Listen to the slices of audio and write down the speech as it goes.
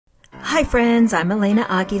Hi friends, I'm Elena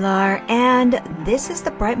Aguilar, and this is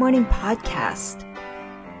the Bright Morning Podcast.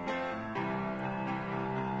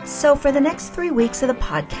 So for the next 3 weeks of the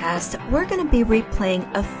podcast, we're going to be replaying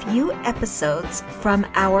a few episodes from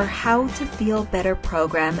our How to Feel Better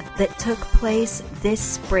program that took place this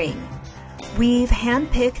spring. We've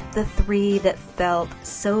handpicked the 3 that felt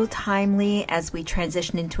so timely as we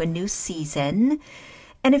transition into a new season.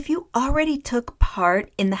 And if you already took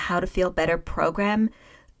part in the How to Feel Better program,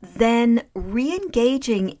 then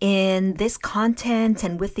re-engaging in this content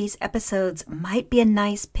and with these episodes might be a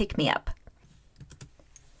nice pick-me-up.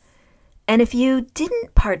 And if you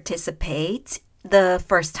didn't participate the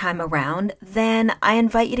first time around, then I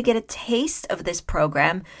invite you to get a taste of this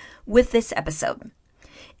program with this episode.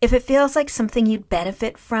 If it feels like something you'd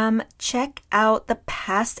benefit from, check out the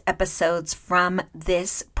past episodes from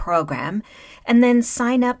this program and then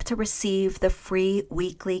sign up to receive the free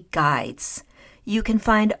weekly guides. You can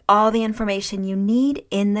find all the information you need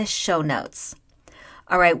in the show notes.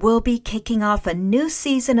 All right, we'll be kicking off a new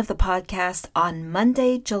season of the podcast on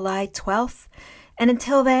Monday, July 12th. And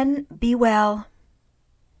until then, be well.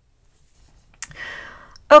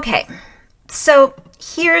 Okay, so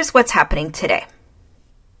here's what's happening today.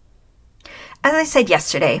 As I said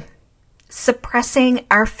yesterday, suppressing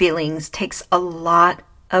our feelings takes a lot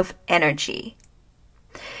of energy.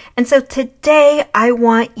 And so today I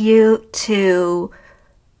want you to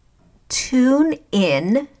tune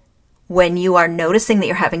in when you are noticing that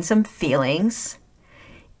you're having some feelings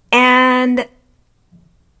and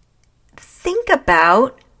think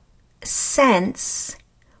about, sense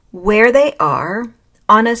where they are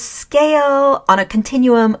on a scale, on a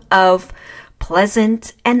continuum of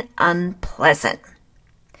pleasant and unpleasant.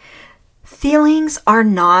 Feelings are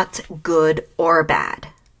not good or bad.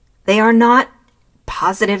 They are not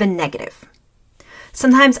positive and negative.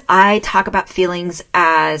 Sometimes I talk about feelings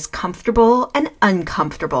as comfortable and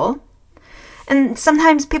uncomfortable. And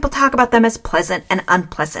sometimes people talk about them as pleasant and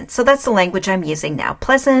unpleasant. So that's the language I'm using now,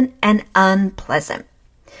 pleasant and unpleasant.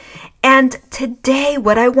 And today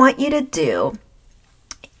what I want you to do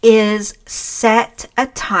is set a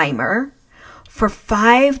timer for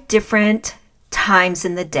 5 different times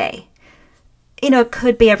in the day. It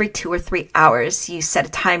could be every 2 or 3 hours you set a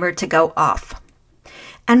timer to go off.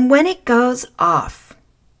 And when it goes off,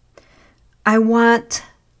 I want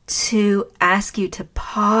to ask you to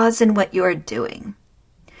pause in what you're doing.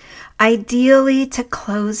 Ideally, to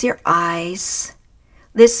close your eyes.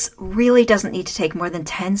 This really doesn't need to take more than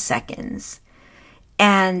 10 seconds.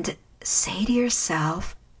 And say to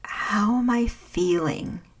yourself, how am I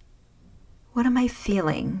feeling? What am I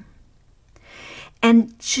feeling?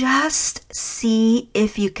 And just see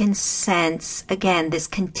if you can sense, again, this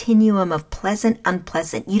continuum of pleasant,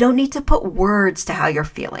 unpleasant. You don't need to put words to how you're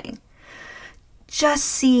feeling. Just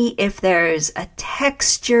see if there's a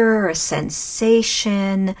texture or a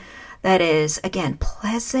sensation that is, again,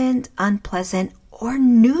 pleasant, unpleasant, or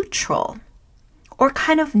neutral, or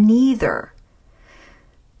kind of neither.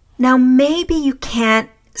 Now, maybe you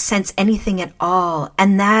can't sense anything at all,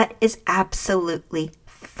 and that is absolutely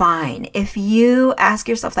fine. If you ask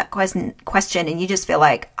yourself that question and you just feel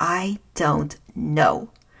like, I don't know,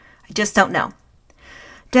 I just don't know,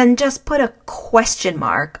 then just put a question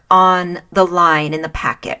mark on the line in the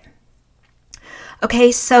packet.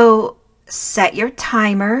 Okay, so set your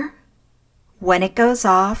timer. When it goes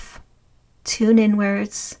off, tune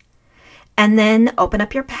inwards, and then open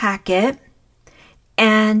up your packet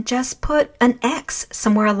and just put an X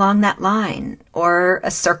somewhere along that line, or a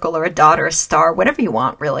circle or a dot or a star, whatever you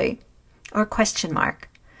want really, or a question mark.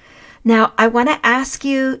 Now, I want to ask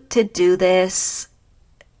you to do this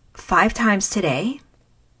 5 times today.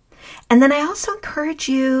 And then I also encourage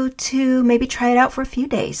you to maybe try it out for a few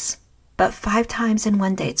days, but 5 times in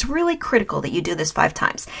one day. It's really critical that you do this 5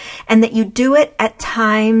 times and that you do it at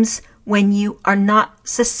times when you are not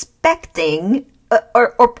suspecting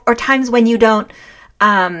or times when you don't,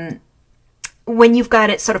 when you've got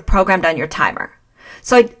it sort of programmed on your timer.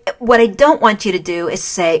 So what I don't want you to do is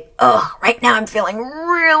say, oh, right now I'm feeling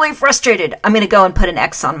really frustrated. I'm going to go and put an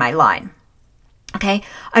X on my line. Okay?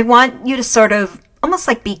 I want you to sort of almost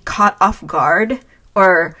like be caught off guard,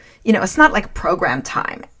 or, it's not like program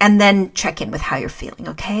time, and then check in with how you're feeling,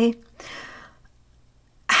 okay?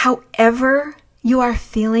 However you are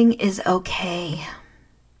feeling is okay.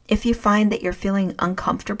 If you find that you're feeling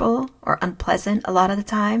uncomfortable or unpleasant a lot of the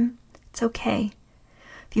time, it's okay.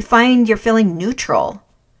 If you find you're feeling neutral,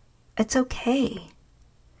 it's okay.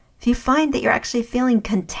 If you find that you're actually feeling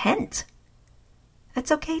content,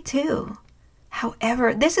 that's okay too.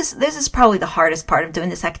 However, this is probably the hardest part of doing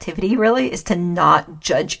this activity, really, is to not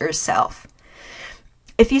judge yourself.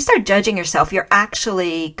 if you start judging yourself, you're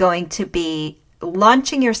actually going to be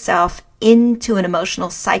launching yourself into an emotional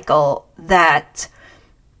cycle that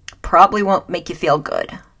probably won't make you feel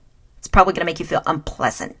good. It's probably going to make you feel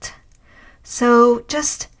unpleasant. So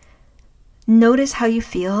just notice how you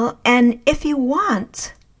feel. And if you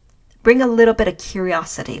want, bring a little bit of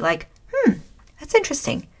curiosity, like, that's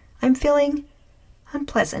interesting. I'm feeling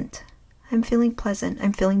unpleasant. I'm feeling pleasant.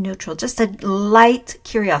 I'm feeling neutral. Just a light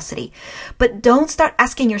curiosity. But don't start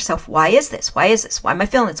asking yourself, why is this? Why is this? Why am I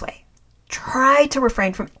feeling this way? Try to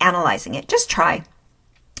refrain from analyzing it. Just try.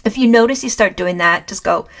 If you notice you start doing that, just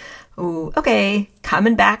go, ooh, okay,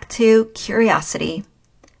 coming back to curiosity.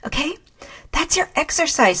 Okay, that's your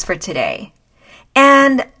exercise for today.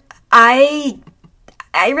 And I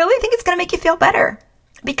really think it's going to make you feel better.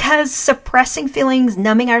 Because suppressing feelings,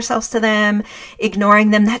 numbing ourselves to them,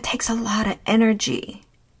 ignoring them, that takes a lot of energy.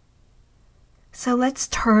 So let's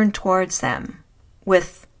turn towards them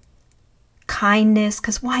with kindness,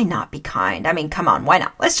 because why not be kind? I mean, come on, why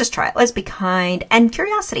not? Let's just try it. Let's be kind and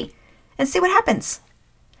curiosity and see what happens.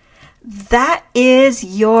 That is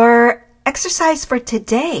your exercise for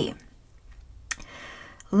today.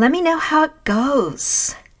 Let me know how it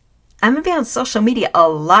goes. I'm going to be on social media a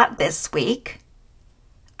lot this week.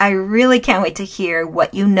 I really can't wait to hear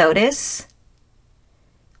what you notice.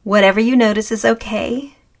 Whatever you notice is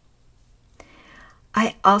okay.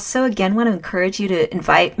 I also, again, want to encourage you to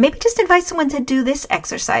invite someone to do this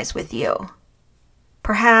exercise with you.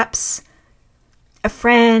 Perhaps a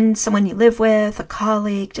friend, someone you live with, a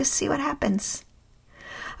colleague. Just see what happens.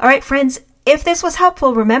 All right, friends, if this was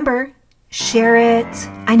helpful, remember, share it.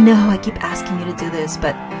 I know I keep asking you to do this,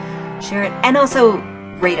 but share it. And also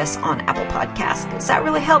rate us on Apple Podcasts, because that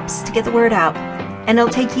really helps to get the word out. And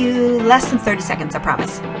it'll take you less than 30 seconds, I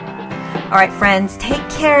promise. All right, friends, take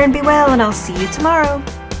care and be well, and I'll see you tomorrow.